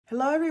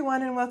Hello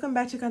everyone and welcome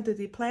back to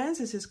Cantati Plans.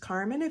 This is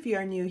Carmen. If you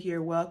are new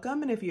here,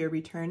 welcome. And if you're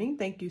returning,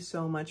 thank you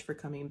so much for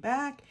coming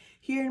back.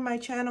 Here in my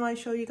channel, I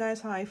show you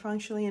guys how I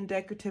functionally and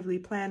decoratively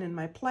plan in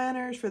my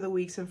planners for the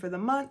weeks and for the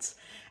months.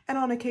 And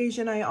on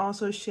occasion, I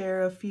also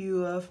share a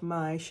few of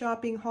my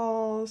shopping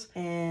hauls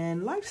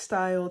and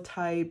lifestyle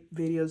type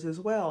videos as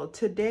well.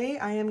 Today,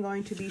 I am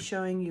going to be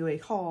showing you a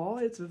haul.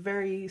 It's a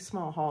very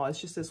small haul.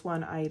 It's just this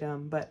one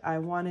item, but I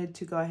wanted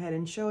to go ahead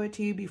and show it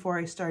to you before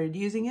I started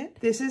using it.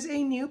 This is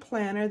a new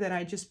planner that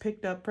I just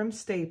picked up from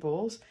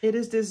Staples. It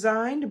is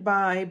designed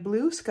by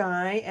Blue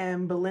Sky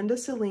and Belinda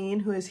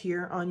Selene, who is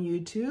here on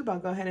YouTube. I'll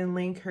go ahead and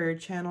link her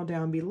channel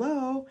down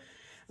below.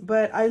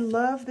 But I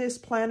love this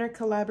planner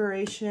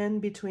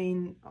collaboration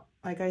between,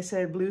 like I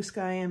said, Blue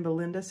Sky and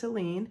Belinda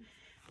Selene.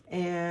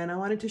 And I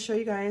wanted to show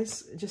you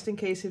guys, just in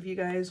case if you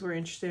guys were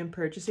interested in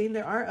purchasing.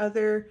 There are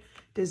other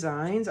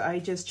designs. I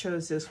just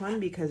chose this one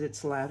because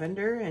it's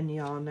lavender, and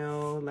y'all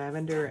know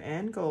lavender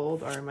and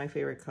gold are my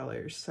favorite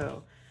colors.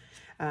 So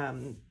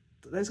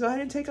let's go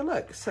ahead and take a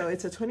look. So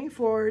it's a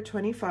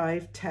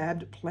 24-25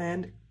 tabbed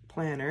planned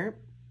planner.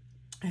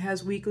 It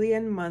has weekly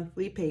and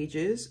monthly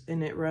pages,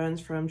 and it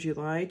runs from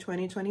July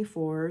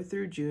 2024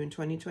 through June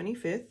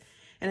 2025.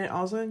 And it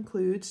also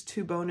includes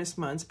 2 bonus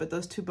months, but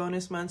those 2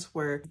 bonus months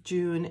were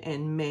June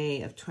and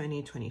May of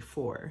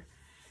 2024.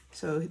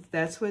 So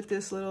that's what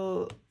this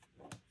little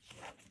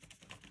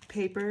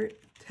paper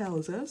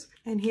tells us.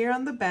 And here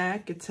on the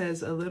back, it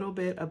says a little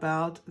bit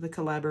about the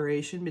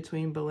collaboration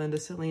between Belinda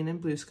Selene and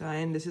Blue Sky.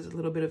 And this is a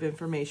little bit of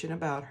information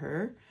about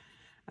her,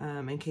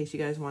 in case you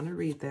guys want to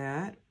read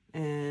that.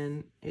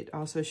 And it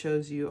also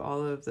shows you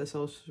all of the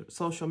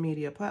social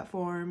media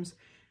platforms.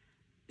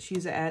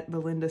 She's at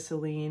Belinda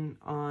Selene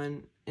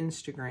on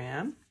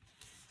Instagram.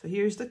 So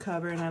here's the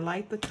cover, and I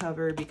like the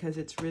cover because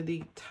it's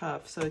really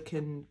tough, so it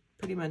can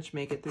pretty much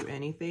make it through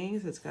anything.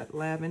 So it's got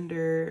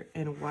lavender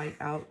and white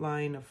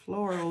outline of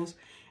florals,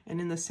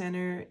 and in the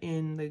center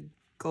in the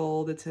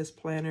gold it says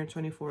Planner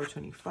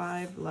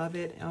 24-25. Love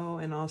it. Oh,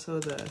 and also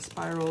the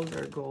spirals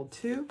are gold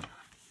too.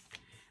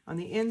 On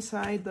the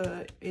inside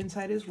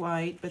is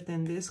white, but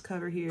then this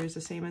cover here is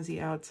the same as the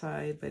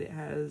outside, but it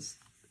has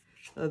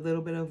a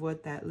little bit of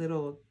what that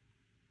little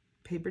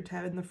paper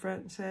tab in the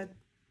front said.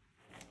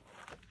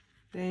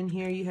 Then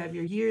here you have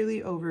your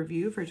yearly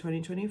overview for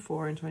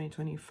 2024 and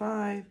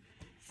 2025.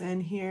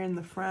 Then here in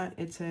the front,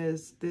 it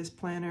says this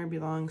planner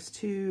belongs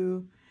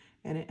to,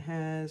 and it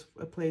has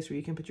a place where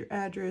you can put your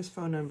address,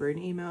 phone number, and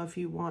email if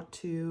you want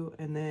to.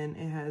 And then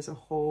it has a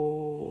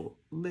whole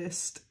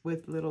list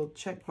with little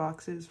check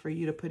boxes for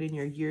you to put in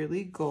your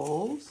yearly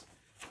goals.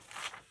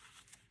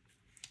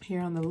 Here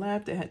on the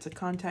left, it has a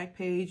contact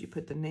page. You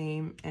put the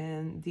name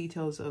and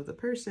details of the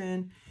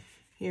person.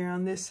 Here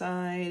on this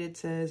side, it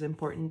says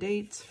important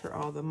dates for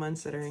all the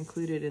months that are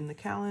included in the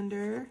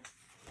calendar.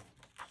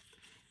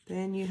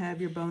 Then you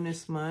have your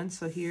bonus month.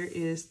 So here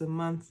is the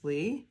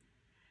monthly.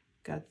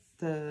 Got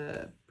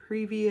the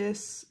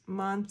previous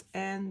month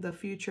and the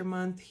future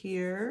month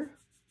here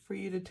for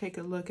you to take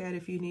a look at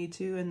if you need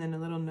to, and then a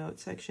little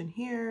note section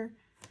here.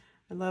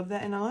 I love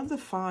that, and I love the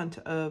font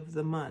of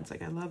the months.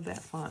 Like, I love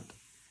that font.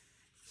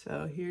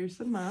 So here's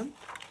the month,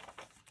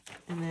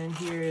 and then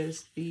here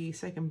is the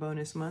second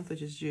bonus month,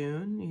 which is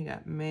June. You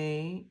got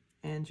May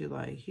and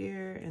July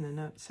here in the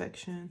note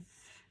section.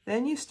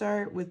 Then you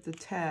start with the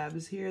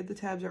tabs. Here the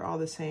tabs are all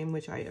the same,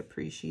 which I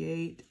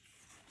appreciate.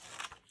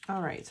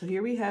 All right, so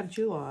here we have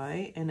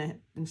July, and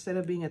instead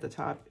of being at the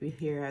top,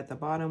 here at the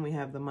bottom, we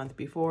have the month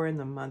before and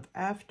the month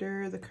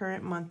after the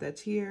current month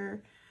that's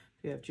here.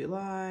 We have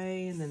July,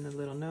 and then the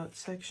little notes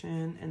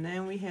section, and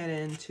then we head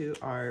into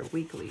our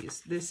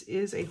weeklies. This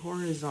is a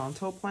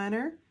horizontal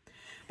planner,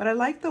 but I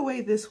like the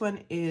way this one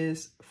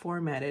is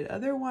formatted.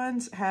 Other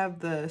ones have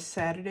the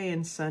Saturday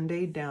and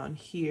Sunday down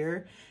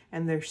here,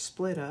 and they're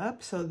split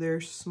up, so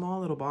they're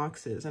small little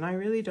boxes, and I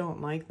really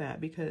don't like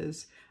that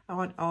because I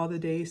want all the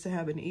days to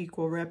have an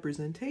equal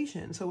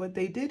representation. So what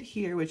they did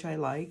here, which I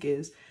like,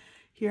 is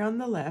here on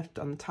the left,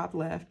 on the top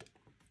left,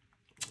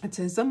 it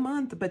says a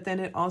month, but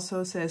then it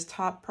also says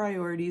top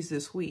priorities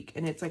this week,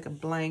 and it's like a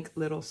blank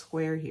little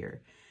square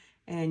here.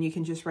 And you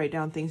can just write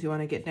down things you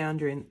want to get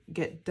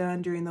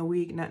done during the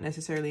week, not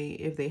necessarily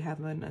if they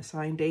have an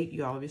assigned date.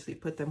 You obviously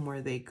put them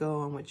where they go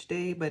on which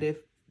day, but if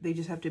they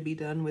just have to be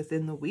done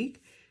within the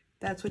week,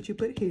 that's what you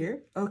put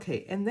here.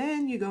 Okay, and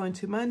then you go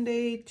into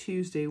Monday,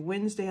 Tuesday,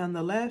 Wednesday on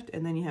the left,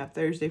 and then you have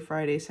Thursday,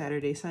 Friday,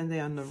 Saturday, Sunday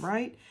on the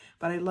right.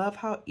 But I love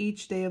how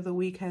each day of the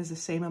week has the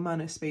same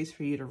amount of space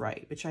for you to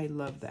write, which I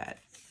love that.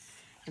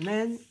 And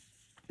then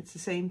it's the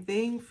same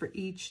thing for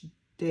each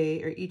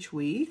day or each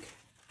week.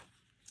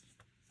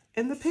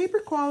 And the paper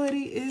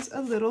quality is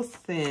a little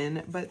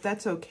thin, but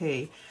that's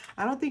okay.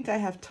 I don't think I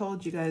have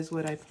told you guys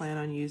what I plan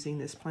on using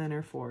this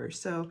planner for.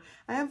 So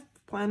I have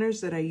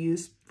planners that I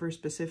use for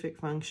specific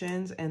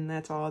functions, and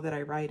that's all that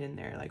I write in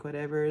there, like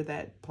whatever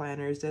that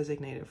planner is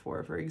designated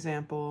for. For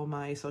example,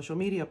 my social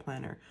media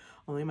planner.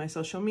 Only my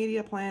social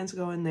media plans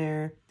go in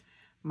there.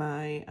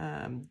 My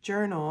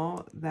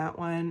journal, that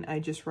one, I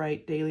just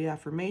write daily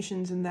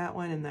affirmations in that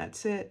one, and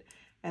that's it.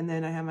 And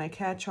then I have my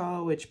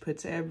catch-all, which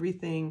puts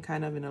everything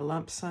kind of in a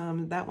lump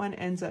sum. That one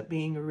ends up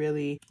being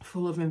really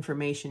full of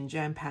information,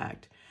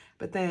 jam-packed.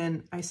 But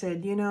then I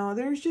said, you know,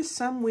 there's just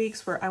some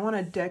weeks where I want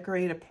to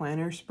decorate a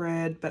planner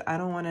spread, but I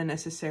don't want to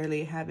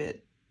necessarily have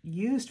it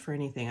used for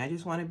anything. I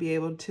just want to be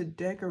able to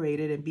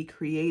decorate it and be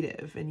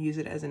creative and use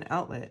it as an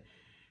outlet.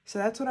 So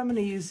that's what I'm going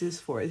to use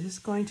this for. This is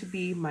going to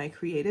be my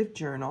creative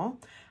journal.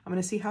 I'm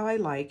going to see how I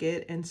like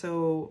it. And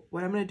so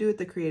what I'm going to do with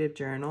the creative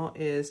journal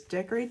is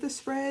decorate the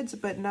spreads,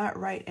 but not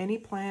write any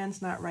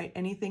plans, not write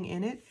anything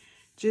in it.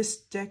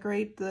 Just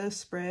decorate the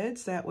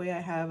spreads. That way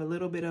I have a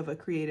little bit of a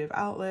creative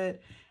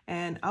outlet.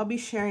 And I'll be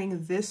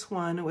sharing this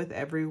one with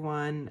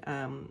everyone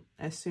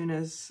as soon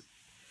as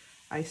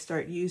I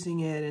start using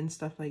it and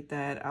stuff like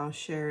that. I'll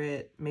share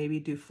it, maybe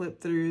do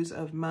flip throughs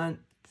of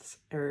months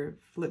or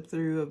flip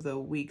through of the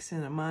weeks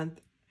in a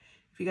month.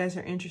 If you guys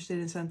are interested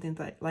in something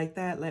like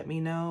that, let me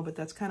know. But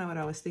that's kind of what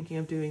I was thinking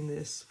of doing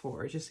this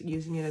for, just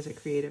using it as a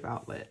creative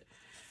outlet.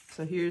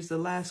 So here's the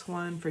last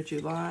one for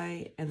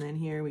July, and then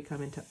here we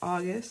come into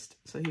August.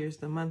 So here's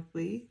the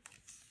monthly.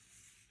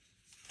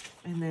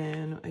 And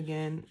then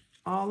again,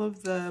 all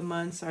of the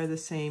months are the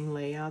same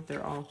layout.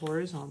 They're all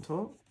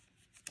horizontal.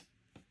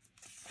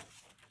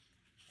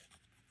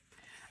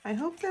 I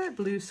hope that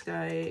Blue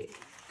Sky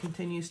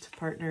continues to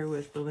partner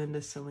with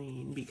Belinda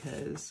Selene,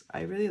 because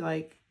I really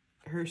like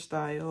her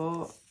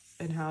style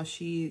and how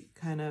she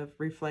kind of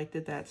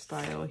reflected that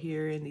style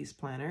here in these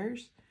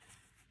planners.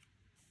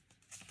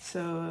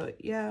 So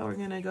yeah, we're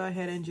gonna go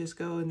ahead and just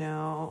go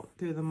now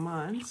through the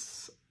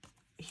months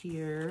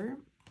here.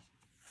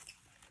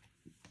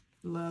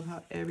 Love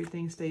how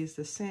everything stays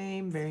the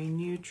same, very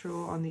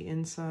neutral on the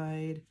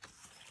inside.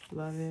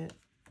 Love it.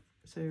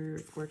 So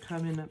we're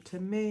coming up to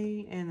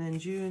May, and then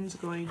June's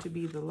going to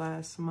be the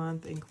last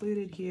month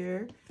included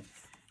here.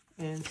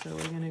 And so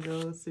we're going to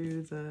go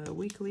through the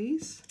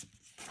weeklies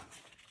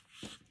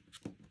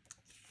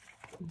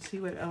and see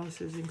what else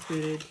is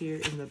included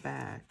here in the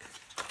back.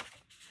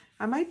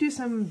 I might do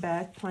some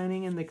back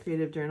planning in the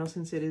creative journal,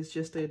 since it is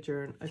just a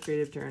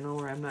creative journal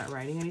where I'm not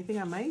writing anything.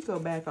 I might go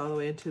back all the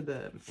way into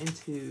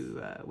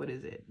what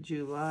is it,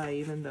 July,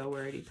 even though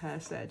we're already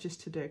past that, just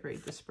to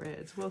decorate the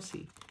spreads. We'll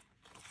see.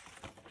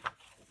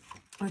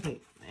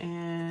 Okay,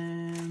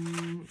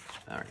 and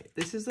all right,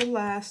 this is the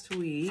last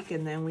week,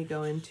 and then we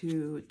go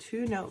into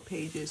 2 note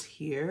pages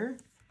here,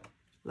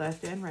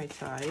 left and right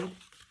side,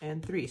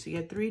 and 3. So you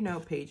get 3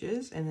 note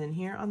pages, and then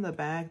here on the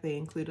back, they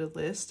include a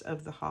list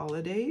of the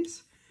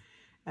holidays,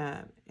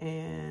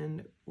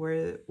 and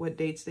what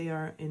dates they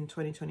are in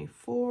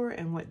 2024,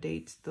 and what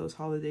dates those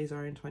holidays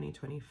are in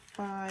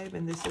 2025.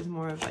 And this is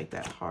more of like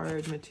that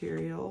hard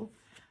material.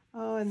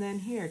 Oh, and then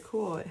here,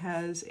 cool, it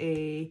has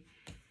a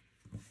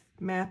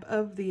map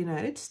of the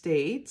United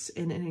States,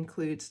 and it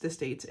includes the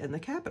states and the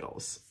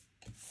capitals.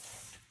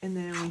 And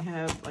then we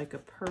have like a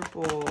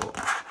purple,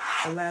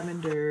 a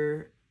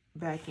lavender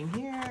backing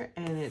here,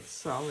 and it's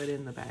solid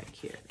in the back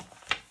here.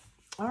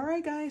 All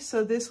right, guys,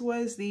 so this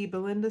was the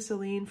Belinda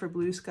Selene for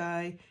Blue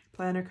Sky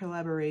planner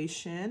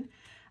collaboration.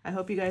 I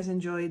hope you guys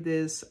enjoyed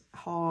this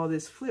haul,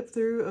 this flip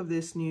through of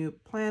this new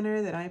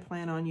planner that I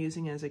plan on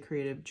using as a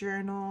creative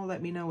journal.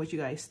 Let me know what you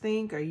guys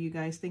think. Are you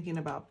guys thinking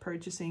about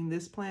purchasing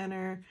this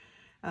planner?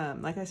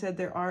 Like I said,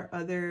 there are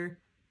other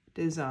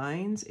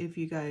designs. If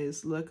you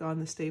guys look on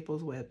the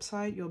Staples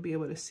website, you'll be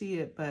able to see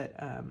it. But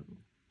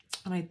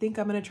and I think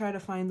I'm going to try to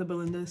find the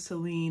Belinda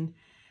Selene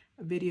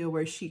video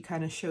where she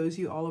kind of shows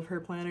you all of her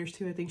planners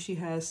too. I think she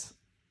has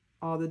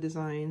all the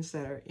designs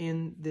that are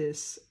in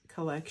this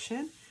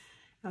collection.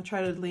 I'll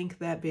try to link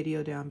that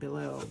video down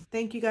below.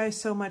 Thank you guys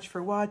so much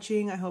for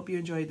watching. I hope you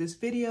enjoyed this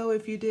video.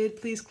 If you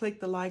did, please click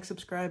the like,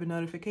 subscribe, and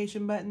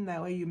notification button.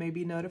 That way you may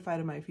be notified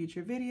of my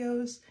future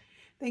videos.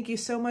 Thank you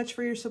so much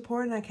for your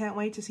support, and I can't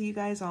wait to see you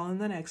guys all in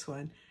the next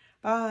one.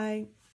 Bye.